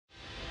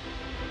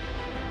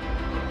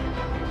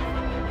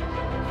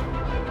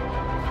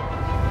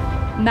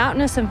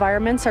Mountainous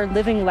environments are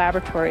living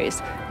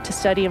laboratories to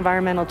study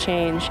environmental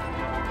change.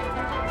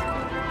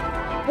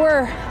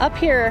 We're up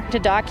here to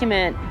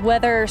document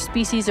whether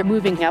species are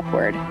moving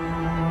upward.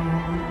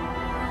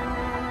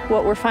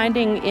 What we're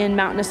finding in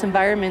mountainous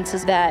environments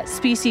is that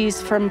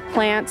species from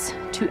plants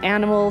to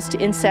animals to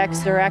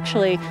insects are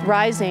actually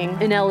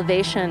rising in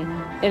elevation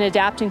and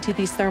adapting to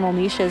these thermal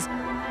niches.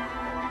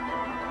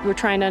 We're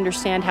trying to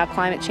understand how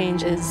climate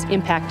change is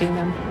impacting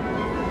them.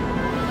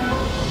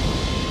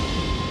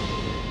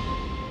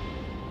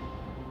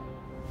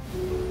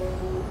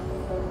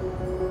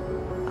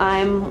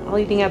 I'm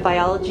leading a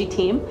biology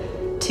team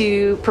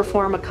to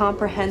perform a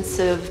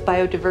comprehensive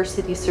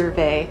biodiversity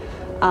survey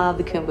of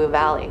the Khumbu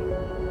Valley.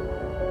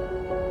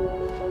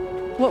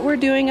 What we're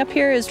doing up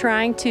here is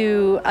trying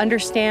to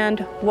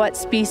understand what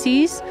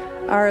species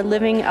are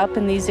living up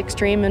in these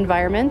extreme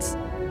environments.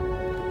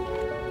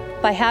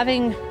 By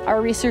having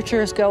our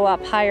researchers go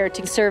up higher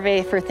to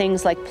survey for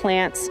things like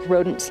plants,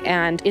 rodents,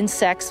 and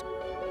insects,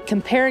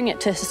 comparing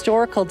it to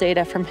historical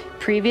data from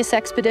previous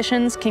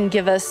expeditions can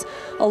give us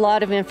a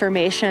lot of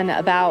information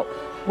about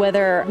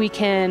whether we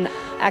can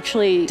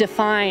actually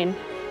define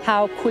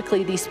how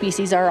quickly these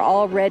species are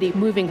already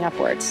moving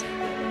upwards.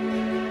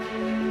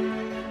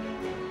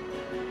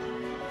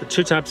 The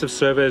two types of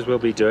surveys we'll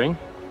be doing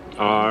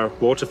are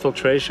water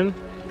filtration,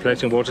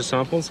 collecting water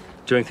samples,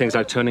 doing things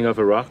like turning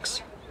over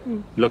rocks,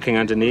 looking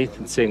underneath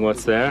and seeing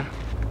what's there.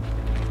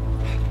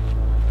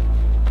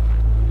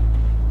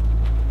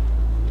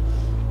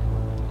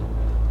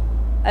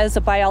 As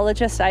a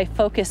biologist, I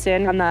focus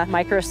in on the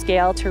micro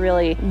scale to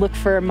really look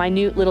for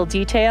minute little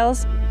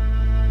details.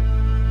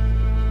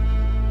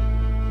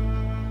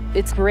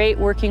 It's great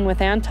working with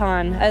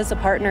Anton as a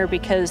partner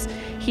because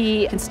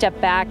he can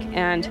step back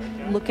and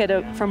look at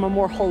it from a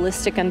more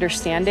holistic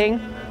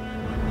understanding.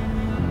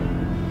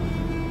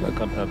 I've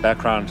got a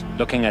background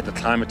looking at the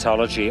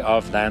climatology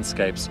of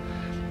landscapes,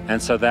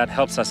 and so that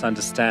helps us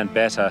understand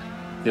better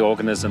the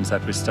organisms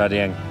that we're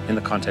studying in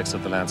the context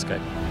of the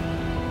landscape.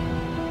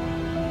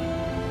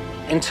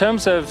 In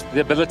terms of the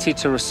ability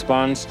to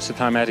respond to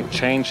climatic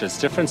changes,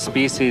 different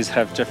species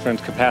have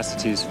different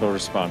capacities for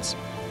response.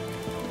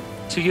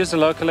 To use a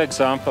local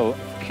example,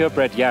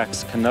 purebred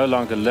yaks can no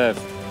longer live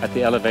at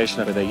the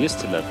elevation where they used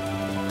to live.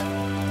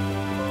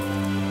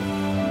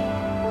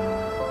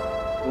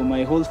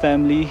 My whole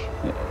family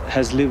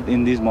has lived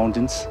in these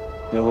mountains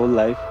their whole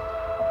life.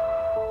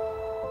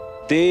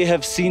 They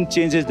have seen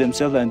changes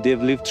themselves and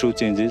they've lived through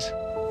changes.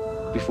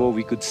 Before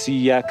we could see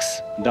yaks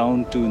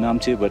down to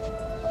Namche, but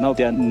now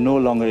they are no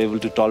longer able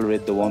to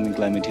tolerate the warming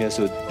climate here,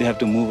 so they have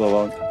to move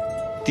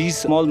about. These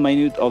small,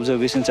 minute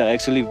observations are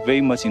actually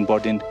very much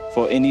important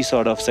for any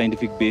sort of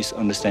scientific-based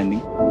understanding.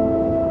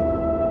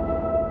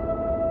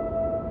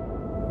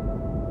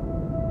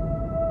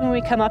 When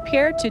we come up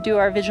here to do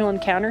our visual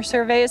encounter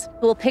surveys,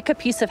 we'll pick a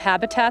piece of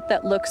habitat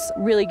that looks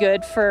really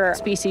good for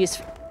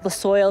species. The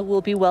soil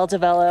will be well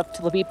developed,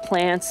 there'll be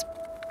plants.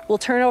 We'll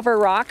turn over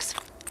rocks.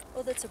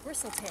 Oh, that's a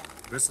bristletail.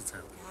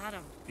 Bristletail. Got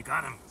him. You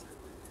got him.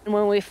 And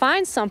when we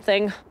find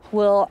something,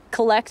 we'll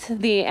collect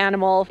the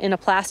animal in a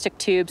plastic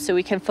tube so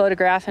we can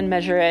photograph and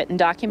measure it and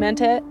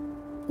document it.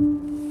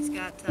 He's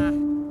got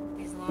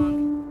these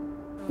long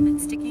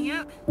filaments sticking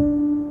out.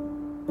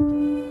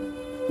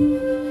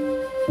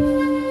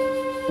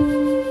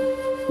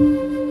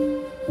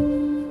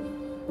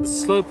 The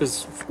slope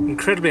is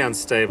incredibly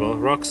unstable,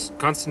 rocks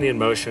constantly in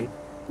motion,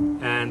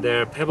 and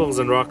there are pebbles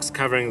and rocks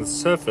covering the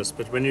surface,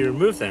 but when you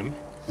remove them,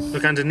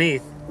 look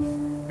underneath,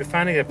 we're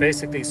finding that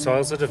basically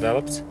soils are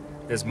developed.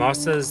 There's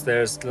mosses,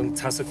 there's little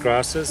tussock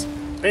grasses.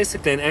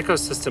 Basically, an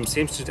ecosystem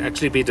seems to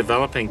actually be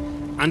developing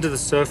under the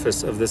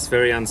surface of this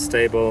very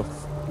unstable,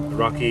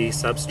 rocky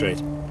substrate.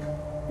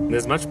 And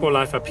there's much more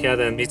life up here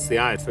than meets the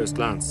eye at first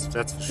glance,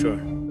 that's for sure.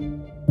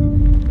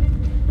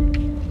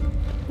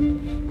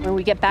 When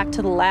we get back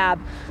to the lab,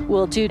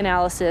 we'll do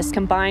analysis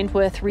combined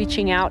with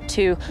reaching out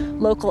to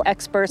local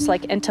experts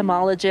like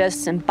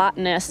entomologists and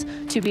botanists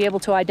to be able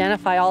to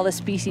identify all the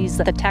species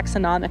at the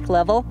taxonomic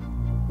level.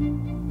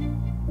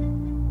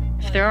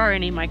 If there are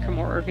any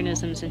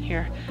microorganisms in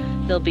here,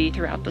 they'll be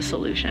throughout the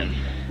solution.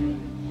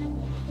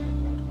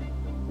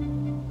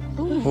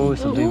 Oh,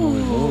 something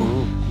moving.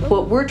 Oh.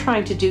 What we're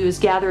trying to do is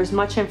gather as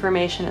much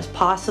information as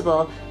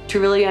possible to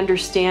really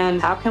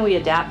understand how can we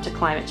adapt to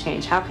climate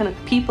change? How can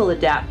people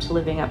adapt to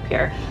living up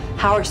here?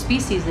 How are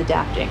species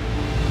adapting?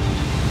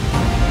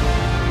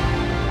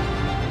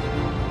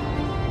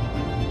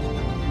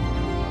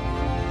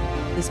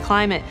 This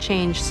climate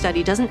change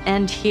study doesn't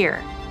end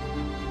here.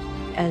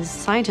 As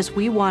scientists,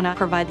 we want to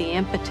provide the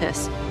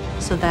impetus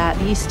so that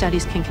these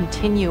studies can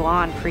continue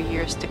on for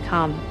years to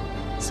come,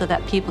 so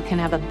that people can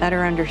have a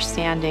better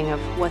understanding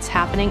of what's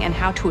happening and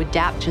how to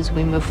adapt as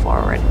we move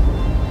forward.